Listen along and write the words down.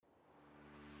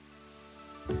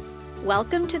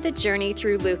Welcome to the journey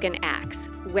through Luke and Acts,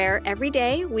 where every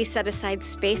day we set aside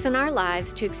space in our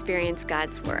lives to experience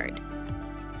God's Word.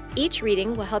 Each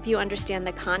reading will help you understand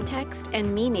the context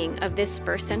and meaning of this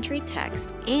first century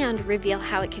text and reveal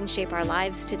how it can shape our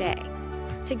lives today.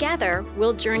 Together,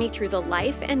 we'll journey through the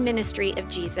life and ministry of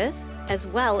Jesus, as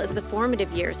well as the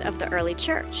formative years of the early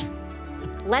church.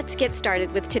 Let's get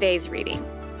started with today's reading.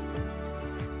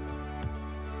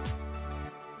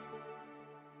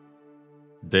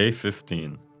 Day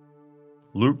 15.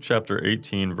 Luke chapter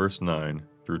 18 verse 9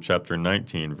 through chapter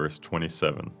 19 verse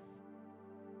 27.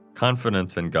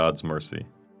 Confidence in God's mercy.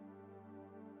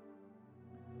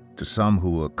 To some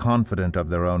who were confident of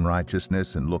their own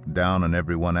righteousness and looked down on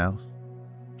everyone else,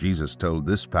 Jesus told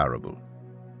this parable.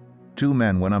 2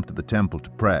 men went up to the temple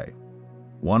to pray,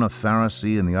 one a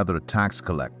Pharisee and the other a tax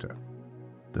collector.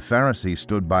 The Pharisee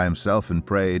stood by himself and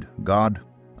prayed, "God,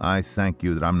 I thank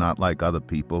you that I'm not like other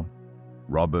people,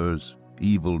 robbers,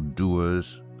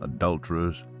 evildoers,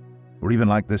 adulterers, or even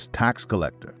like this tax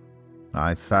collector.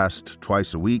 I fast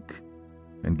twice a week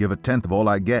and give 1/10 of all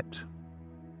I get."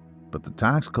 But the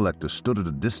tax collector stood at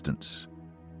a distance.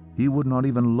 He would not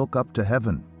even look up to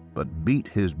heaven, but beat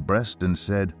his breast and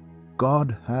said,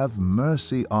 "God, have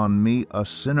mercy on me, a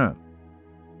sinner."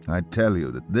 I tell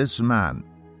you that this man,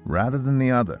 rather than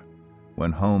the other,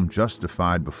 went home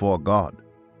justified before God.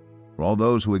 For all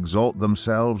those who exalt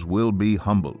themselves will be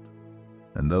humbled,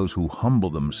 and those who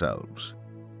humble themselves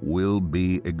will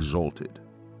be exalted.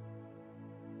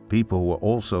 People were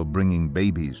also bringing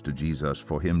babies to Jesus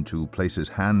for him to place his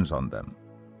hands on them.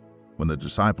 When the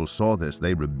disciples saw this,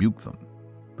 they rebuked them.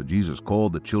 But Jesus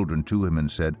called the children to him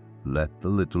and said, "Let the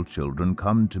little children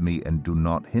come to me, and do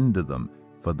not hinder them,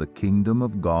 for the kingdom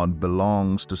of God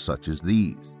belongs to such as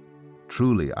these.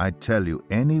 Truly, I tell you,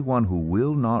 anyone who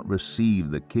will not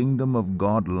receive the kingdom of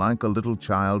God like a little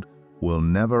child will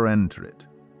never enter it."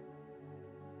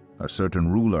 A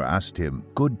certain ruler asked him,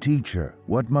 "Good teacher,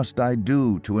 what must I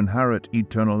do to inherit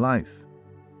eternal life?"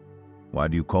 "Why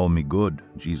do you call me good?"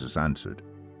 Jesus answered.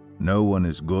 "No one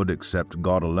is good except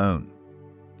God alone.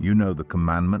 You know the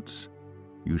commandments.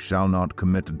 You shall not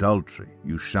commit adultery.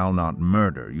 You shall not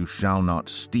murder. You shall not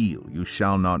steal. You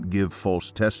shall not give false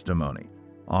testimony.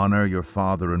 Honor your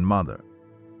father and mother."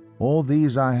 "All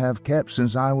these I have kept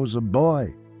since I was a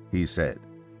boy," he said.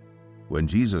 When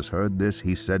Jesus heard this,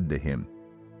 he said to him,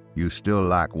 "You still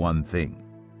lack one thing.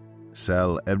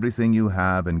 Sell everything you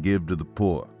have and give to the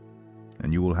poor,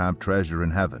 and you will have treasure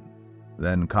in heaven.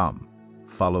 Then come,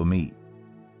 follow me."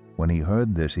 When he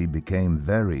heard this, he became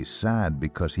very sad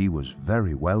because he was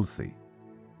very wealthy.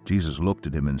 Jesus looked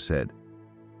at him and said,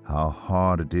 "How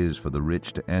hard it is for the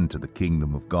rich to enter the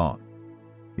kingdom of God.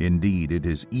 Indeed, it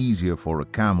is easier for a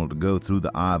camel to go through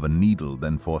the eye of a needle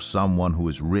than for someone who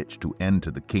is rich to enter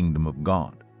the kingdom of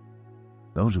God."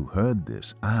 Those who heard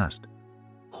this asked,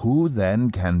 "Who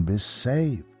then can be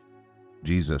saved?"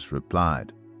 Jesus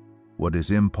replied, "What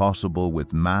is impossible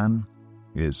with man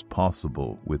is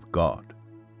possible with God."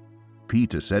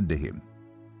 Peter said to him,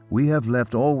 "We have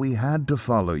left all we had to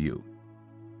follow you."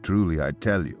 "Truly I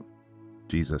tell you,"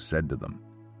 Jesus said to them,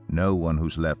 "no one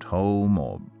who's left home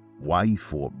or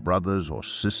wife or brothers or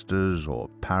sisters or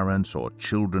parents or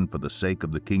children for the sake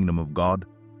of the kingdom of God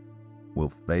will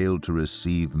fail to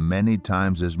receive many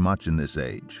times as much in this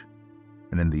age,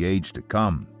 and in the age to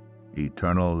come,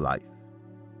 eternal life."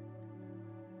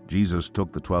 Jesus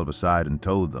took the 12 aside and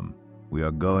told them, "We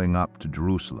are going up to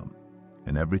Jerusalem,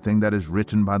 and everything that is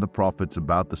written by the prophets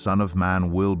about the Son of Man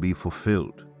will be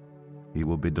fulfilled. He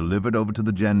will be delivered over to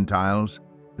the Gentiles.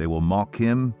 They will mock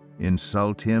him,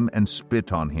 insult him, and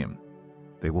spit on him.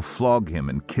 They will flog him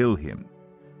and kill him.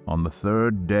 On the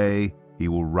 3rd day he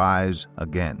will rise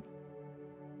again."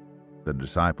 The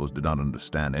disciples did not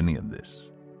understand any of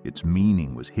this. Its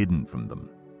meaning was hidden from them,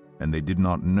 and they did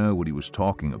not know what he was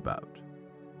talking about.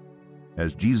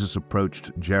 As Jesus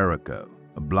approached Jericho,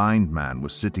 a blind man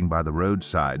was sitting by the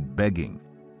roadside begging.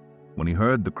 When he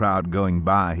heard the crowd going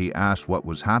by, he asked what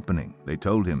was happening. They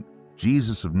told him,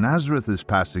 "Jesus of Nazareth is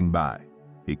passing by."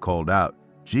 He called out,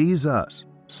 "Jesus,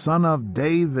 Son of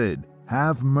David,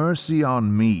 have mercy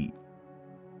on me."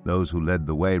 Those who led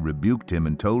the way rebuked him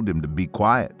and told him to be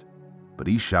quiet. But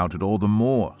he shouted all the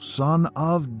more, "Son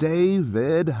of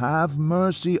David, have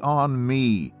mercy on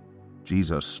me."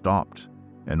 Jesus stopped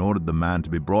and ordered the man to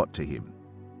be brought to him.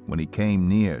 When he came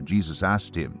near, Jesus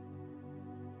asked him,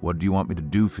 "What do you want me to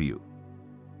do for you?"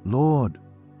 "Lord,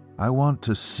 I want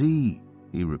to see,"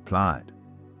 he replied.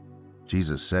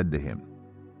 Jesus said to him,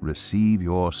 "Receive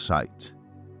your sight.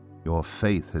 Your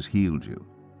faith has healed you."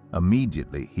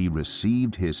 Immediately he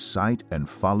received his sight and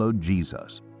followed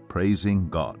Jesus, praising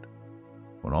God.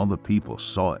 When all the people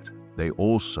saw it, they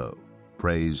also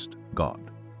praised God.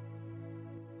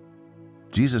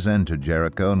 Jesus entered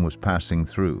Jericho and was passing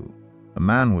through. A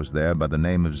man was there by the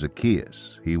name of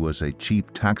Zacchaeus. He was a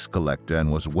chief tax collector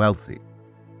and was wealthy.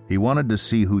 He wanted to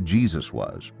see who Jesus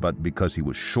was, but because he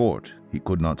was short, he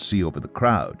could not see over the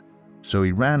crowd. So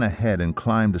he ran ahead and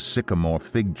climbed a sycamore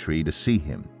fig tree to see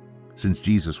him, since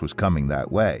Jesus was coming that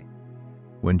way.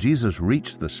 When Jesus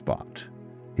reached the spot,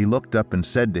 he looked up and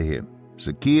said to him,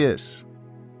 "Zacchaeus,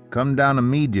 come down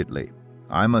immediately.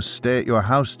 I must stay at your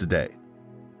house today."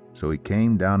 So he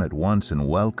came down at once and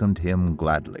welcomed him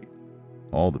gladly.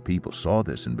 All the people saw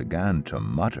this and began to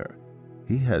mutter,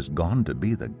 "He has gone to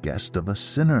be the guest of a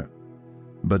sinner."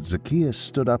 But Zacchaeus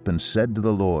stood up and said to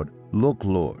the Lord, "Look,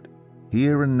 Lord,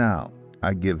 here and now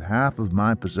I give half of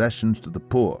my possessions to the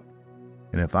poor,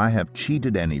 and if I have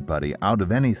cheated anybody out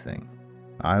of anything,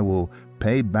 I will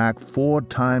pay back 4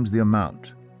 times the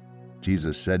amount."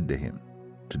 Jesus said to him,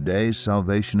 "Today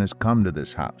salvation has come to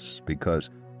this house, because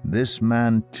this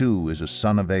man too is a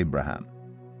son of Abraham.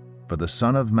 For the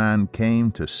Son of Man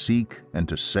came to seek and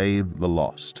to save the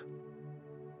lost."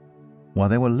 While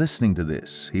they were listening to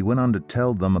this, he went on to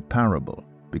tell them a parable,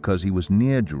 because he was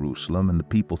near Jerusalem and the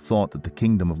people thought that the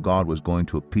kingdom of God was going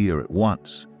to appear at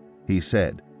once. He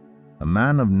said, "A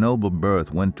man of noble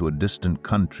birth went to a distant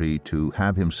country to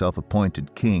have himself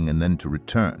appointed king and then to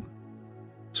return.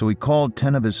 So he called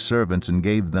 10 of his servants and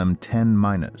gave them 10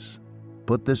 minas.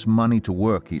 'Put this money to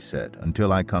work,' he said,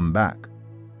 'until I come back.'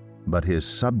 But his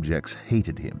subjects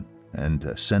hated him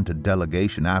and sent a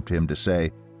delegation after him to say,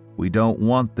 'We don't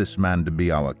want this man to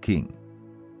be our king.'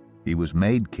 He was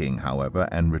made king, however,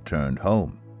 and returned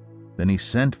home. Then he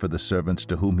sent for the servants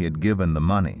to whom he had given the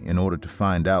money in order to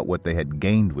find out what they had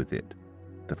gained with it.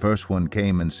 The first one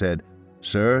came and said,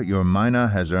 'Sir, your mina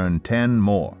has earned 10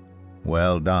 more.'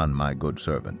 'Well done, my good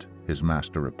servant,' his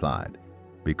master replied.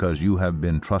 'Because you have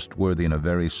been trustworthy in a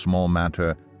very small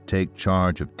matter, take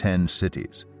charge of 10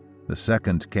 cities.' The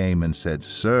second came and said,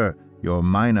 'Sir, your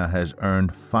mina has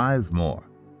earned 5 more.'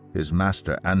 His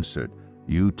master answered,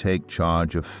 'You take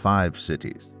charge of 5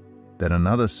 cities.' Then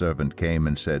another servant came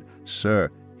and said, 'Sir,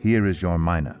 here is your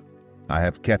mina. I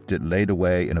have kept it laid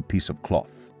away in a piece of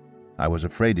cloth. I was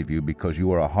afraid of you because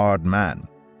you are a hard man.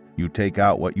 You take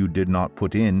out what you did not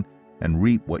put in and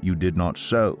reap what you did not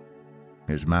sow.'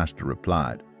 His master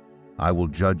replied, 'I will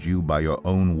judge you by your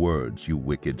own words, you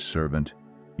wicked servant.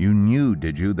 You knew,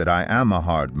 did you, that I am a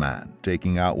hard man,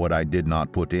 taking out what I did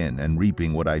not put in and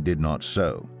reaping what I did not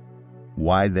sow?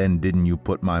 Why then didn't you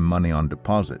put my money on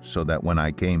deposit, so that when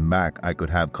I came back I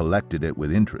could have collected it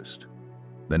with interest?'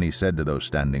 Then he said to those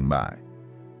standing by,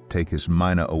 'Take his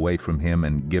mina away from him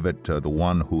and give it to the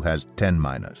one who has 10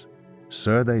 minas.'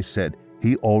 'Sir,' they said,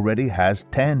 'he already has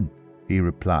 10. He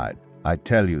replied, 'I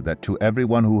tell you that to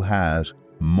everyone who has,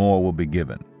 more will be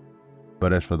given.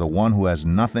 But as for the one who has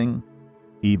nothing,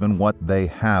 even what they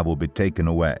have will be taken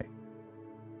away.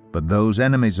 But those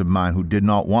enemies of mine who did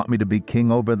not want me to be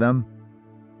king over them,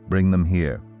 bring them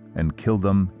here and kill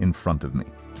them in front of me.'"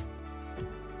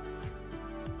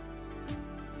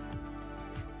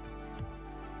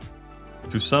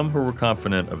 To some who were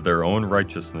confident of their own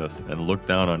righteousness and looked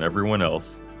down on everyone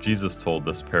else, Jesus told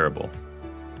this parable.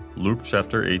 Luke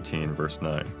chapter 18, verse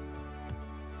 9.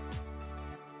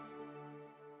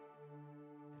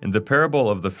 In the parable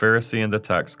of the Pharisee and the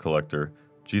tax collector,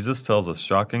 Jesus tells a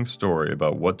shocking story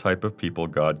about what type of people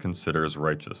God considers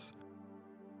righteous.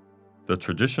 The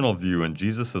traditional view in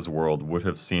Jesus' world would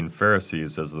have seen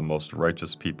Pharisees as the most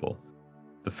righteous people.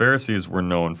 The Pharisees were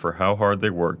known for how hard they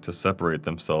worked to separate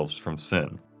themselves from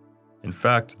sin. In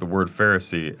fact, the word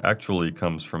Pharisee actually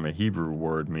comes from a Hebrew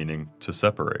word meaning to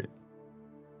separate.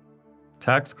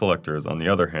 Tax collectors, on the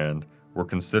other hand, were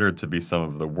considered to be some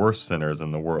of the worst sinners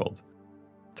in the world.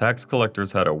 Tax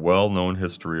collectors had a well-known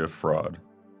history of fraud.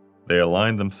 They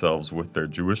aligned themselves with their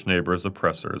Jewish neighbors'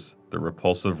 oppressors, the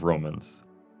repulsive Romans.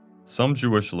 Some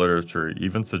Jewish literature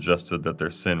even suggested that their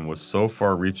sin was so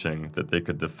far-reaching that they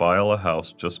could defile a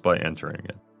house just by entering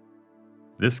it.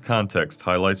 This context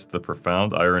highlights the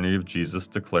profound irony of Jesus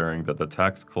declaring that the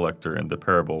tax collector in the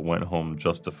parable went home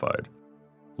justified,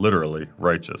 literally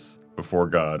righteous, before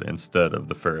God instead of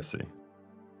the Pharisee.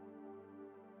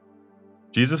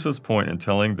 Jesus' point in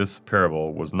telling this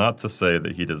parable was not to say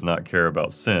that he does not care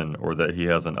about sin or that he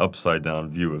has an upside-down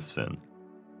view of sin.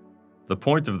 The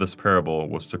point of this parable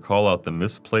was to call out the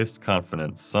misplaced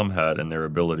confidence some had in their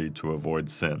ability to avoid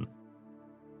sin.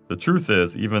 The truth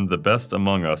is, even the best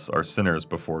among us are sinners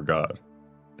before God.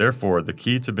 Therefore, the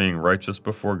key to being righteous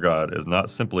before God is not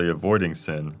simply avoiding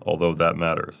sin, although that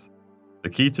matters. The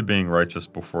key to being righteous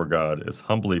before God is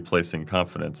humbly placing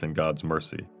confidence in God's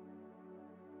mercy.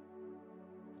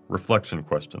 Reflection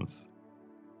questions.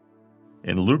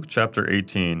 In Luke chapter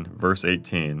 18, verse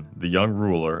 18, the young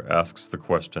ruler asks the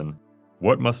question,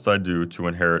 "What must I do to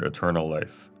inherit eternal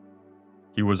life?"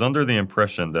 He was under the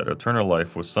impression that eternal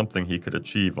life was something he could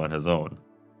achieve on his own.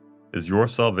 Is your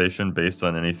salvation based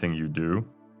on anything you do?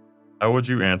 How would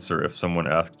you answer if someone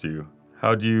asked you,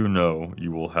 "How do you know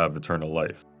you will have eternal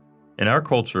life?" In our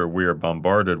culture, we are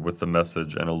bombarded with the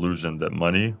message and illusion that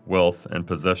money, wealth, and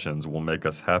possessions will make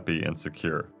us happy and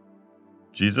secure.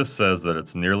 Jesus says that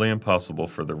it's nearly impossible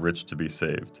for the rich to be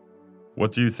saved.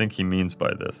 What do you think he means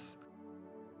by this?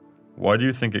 Why do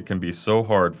you think it can be so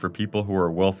hard for people who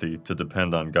are wealthy to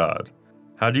depend on God?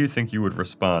 How do you think you would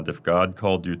respond if God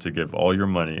called you to give all your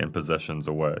money and possessions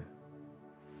away?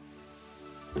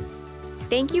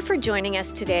 Thank you for joining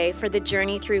us today for the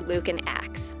journey through Luke and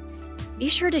Acts. Be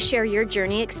sure to share your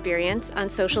journey experience on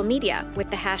social media with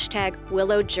the hashtag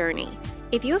WillowJourney.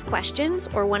 If you have questions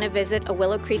or want to visit a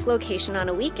Willow Creek location on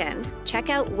a weekend, check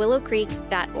out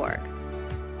willowcreek.org.